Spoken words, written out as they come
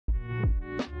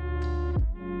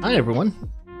Hi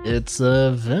everyone, it's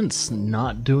Vince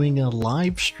not doing a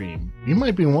live stream. You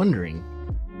might be wondering,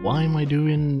 why am I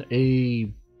doing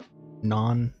a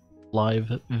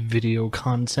non-live video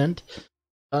content?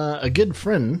 A good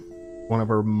friend, one of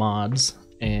our mods,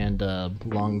 and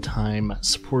longtime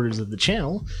supporters of the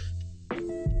channel,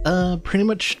 pretty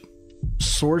much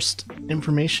sourced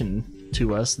information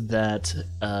to us that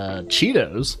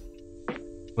Cheetos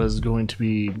was going to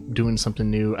be doing something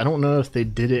new. I don't know if they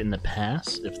did it in the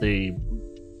past, if they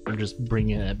are just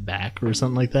bringing it back or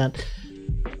something like that,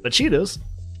 but Cheetos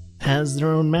has their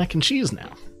own mac and cheese now.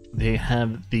 They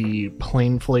have the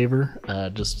plain flavor,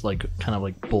 just like kind of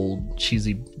like bold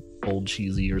cheesy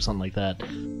or something like that.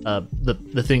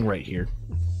 The thing right here,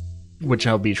 which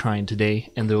I'll be trying today,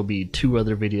 and there will be 2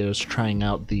 other videos trying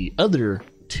out the other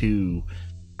 2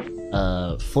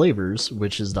 flavors,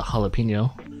 which is the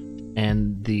jalapeno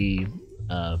and the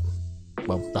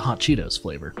hot Cheetos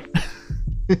flavor.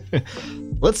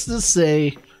 Let's just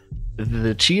say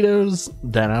the Cheetos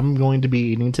that I'm going to be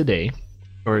eating today,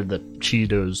 or the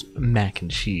Cheetos mac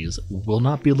and cheese, will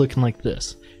not be looking like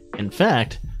this. In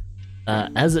fact,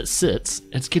 as it sits,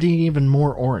 it's getting even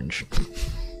more orange.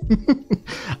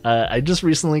 I just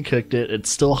recently cooked it. It's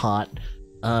still hot.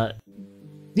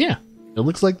 Yeah, it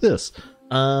looks like this.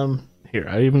 Here,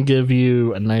 I even give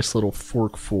you a nice little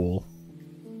forkful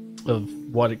of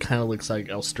what it kind of looks like.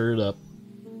 I'll stir it up.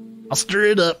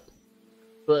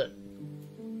 But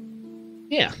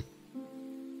yeah,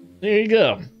 there you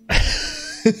go.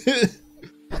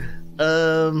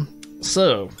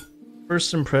 So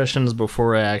first impressions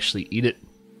before I actually eat it.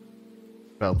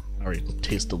 Well, I already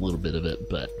tasted a little bit of it,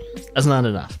 but that's not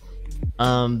enough.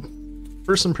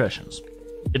 First impressions.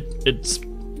 It's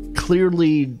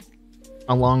clearly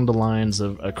along the lines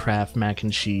of a Kraft mac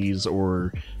and cheese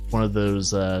or one of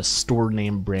those store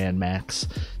name brand macs.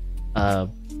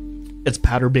 It's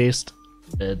powder based.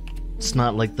 It's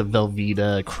not like the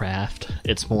Velveeta Kraft.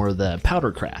 It's more the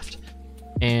powder Kraft.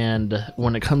 And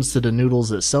when it comes to the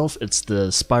noodles itself, it's the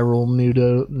spiral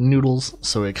noodles,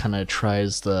 so it kind of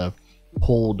tries to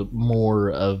hold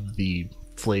more of the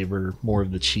flavor, more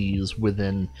of the cheese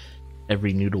within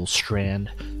every noodle strand.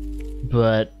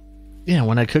 But yeah,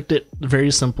 when I cooked it, very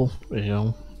simple, you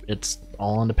know, it's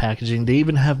all on the packaging. They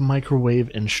even have microwave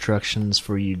instructions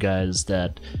for you guys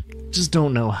that just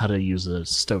don't know how to use a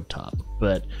stovetop.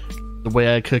 But the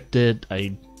way I cooked it,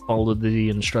 I followed the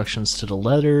instructions to the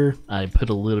letter. I put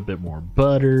a little bit more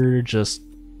butter just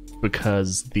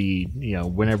because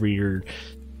whenever you're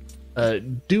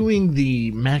doing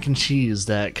the mac and cheese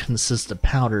that consists of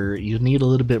powder, you need a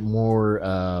little bit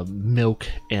more milk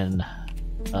and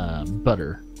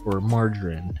butter, or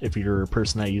margarine if you're a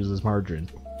person that uses margarine.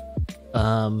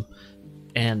 And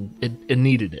it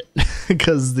needed it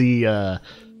because the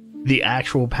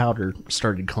actual powder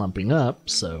started clumping up,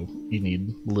 so you need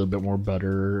a little bit more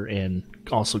butter and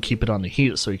also keep it on the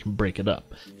heat so you can break it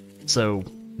up. So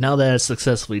now that I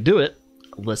successfully do it,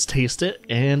 let's taste it,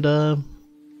 and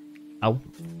I'll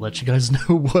let you guys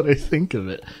know what I think of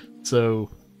it.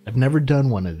 So I've never done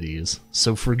one of these,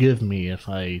 so forgive me if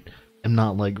I am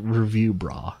not like review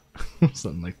bra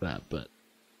something like that, but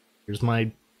here's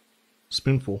my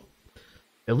spoonful.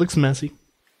 It looks messy.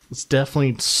 It's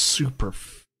definitely super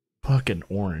fucking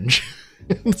orange.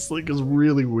 It's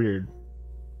really weird.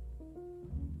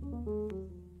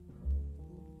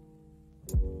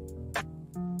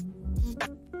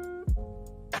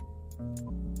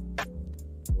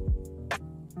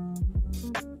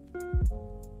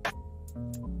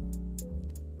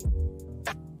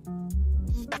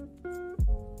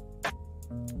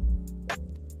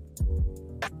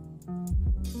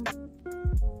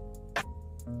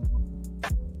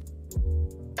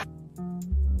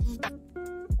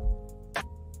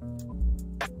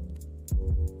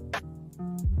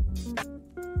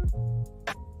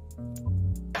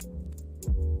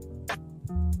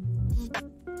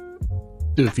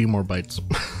 Do a few more bites.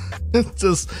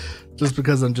 just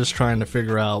because I'm just trying to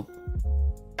figure out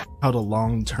how to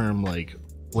long-term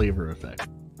flavor effect,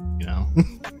 you know.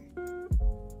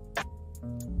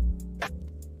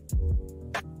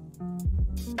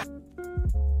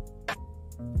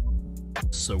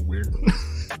 So weird.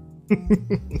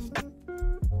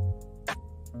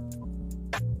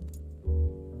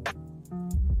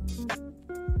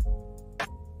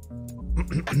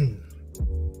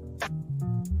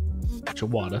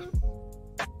 Water.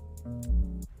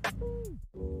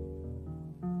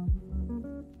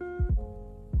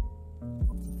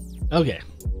 Okay.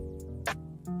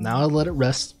 Now I let it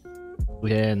rest,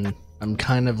 and I'm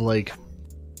kind of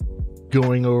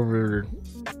going over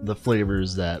the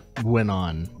flavors that went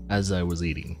on as I was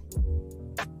eating.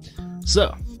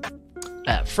 So,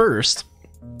 at first,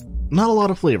 not a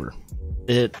lot of flavor.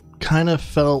 It kind of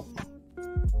felt,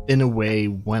 in a way,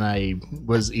 when I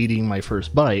was eating my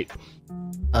first bite,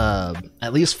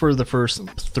 at least for the first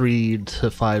 3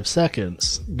 to 5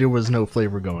 seconds, there was no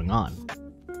flavor going on.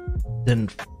 Then,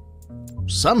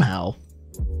 somehow,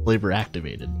 flavor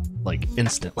activated, like,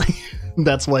 instantly.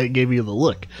 That's why it gave you the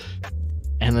look.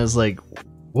 And it's like,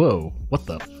 whoa, what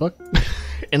the fuck?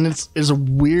 And it's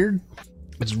weird.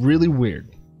 It's really weird.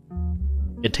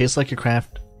 It tastes like a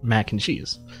Kraft mac and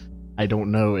cheese. I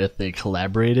don't know if they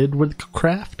collaborated with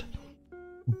Kraft,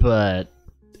 but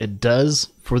it does,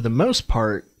 for the most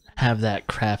part, have that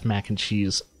Kraft mac and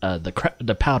cheese,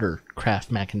 the powder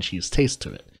Kraft mac and cheese taste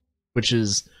to it, which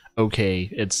is okay.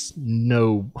 It's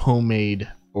no homemade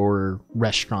or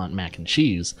restaurant mac and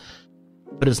cheese,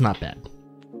 but it's not bad.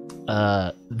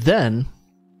 Then,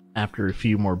 after a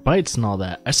few more bites and all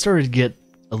that, I started to get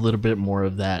a little bit more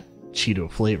of that Cheeto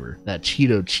flavor, that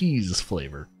Cheeto cheese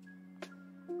flavor.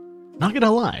 Not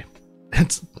gonna lie,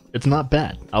 it's not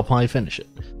bad. I'll probably finish it.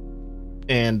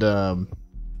 And the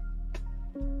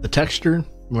texture,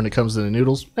 when it comes to the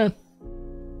noodles,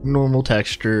 normal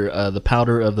texture. The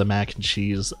powder of the mac and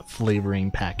cheese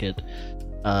flavoring packet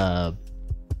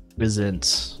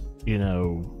isn't,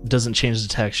 doesn't change the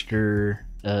texture.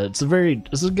 It's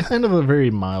a kind of a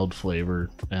very mild flavor.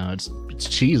 It's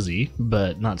cheesy,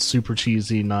 but not super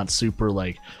cheesy, not super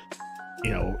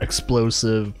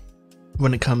explosive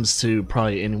when it comes to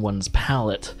probably anyone's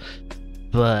palate.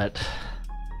 But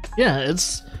yeah,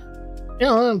 it's,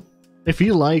 if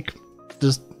you like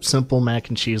just simple mac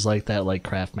and cheese like that, like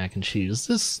Kraft mac and cheese,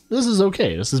 this is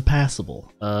okay. This is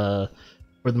passable. For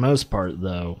the most part,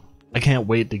 though, I can't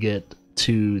wait to get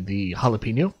to the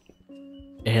jalapeno.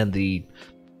 And the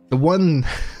one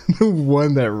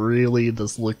that really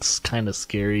just looks kind of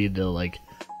scary to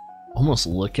almost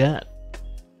look at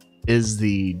is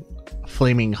the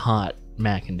flaming hot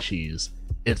mac and cheese.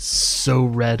 It's so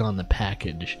red on the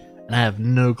package, and I have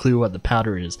no clue what the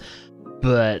powder is,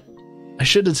 but I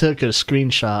should have took a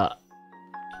screenshot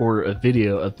or a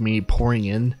video of me pouring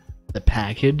in the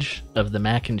package of the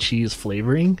mac and cheese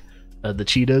flavoring, the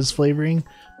Cheetos flavoring,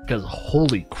 because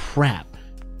holy crap.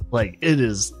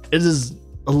 It's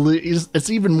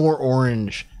even more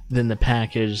orange than the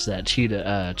package that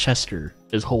Chester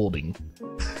is holding,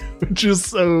 which is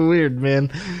so weird,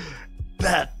 man.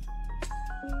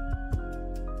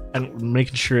 I'm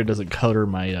making sure it doesn't color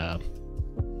my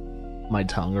my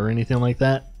tongue or anything like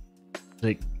that.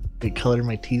 They color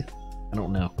my teeth. I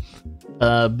don't know.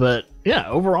 But yeah,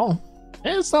 overall,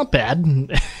 it's not bad.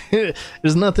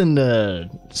 There's nothing to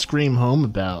scream home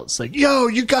about. It's like, yo,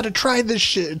 you gotta try this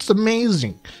shit. It's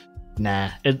amazing.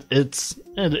 Nah, it's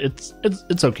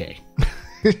okay.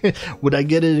 Would I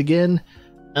get it again?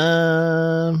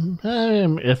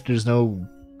 If there's no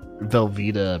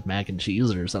Velveeta mac and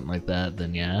cheese or something like that,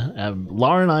 then yeah.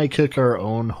 Laura and I cook our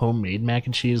own homemade mac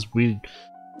and cheese. We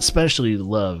especially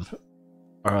love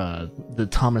the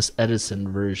Thomas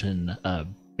Edison version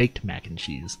baked mac and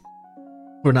cheese.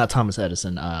 Or not Thomas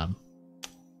Edison,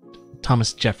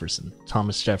 Thomas Jefferson.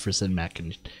 Thomas Jefferson mac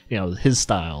and, his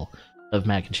style of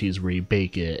mac and cheese where you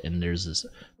bake it and there's this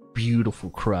beautiful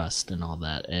crust and all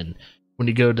that. And when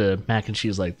you go to mac and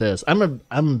cheese like this,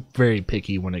 I'm very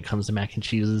picky when it comes to mac and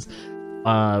cheeses.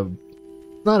 Not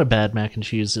a bad mac and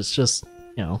cheese, it's just,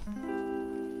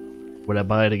 would I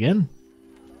buy it again?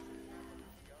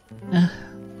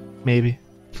 Maybe.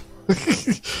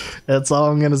 That's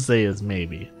all I'm gonna say is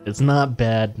maybe. It's not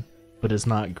bad, but it's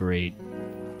not great.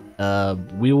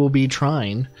 We will be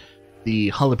trying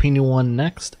the jalapeno one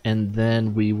next, and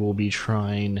then we will be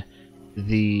trying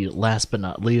the last but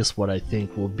not least, what I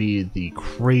think will be the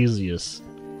craziest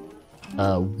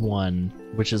one,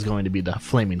 which is going to be the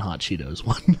flaming hot Cheetos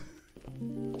one.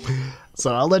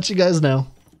 So I'll let you guys know,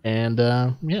 and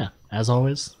yeah, as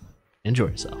always, enjoy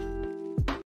yourself.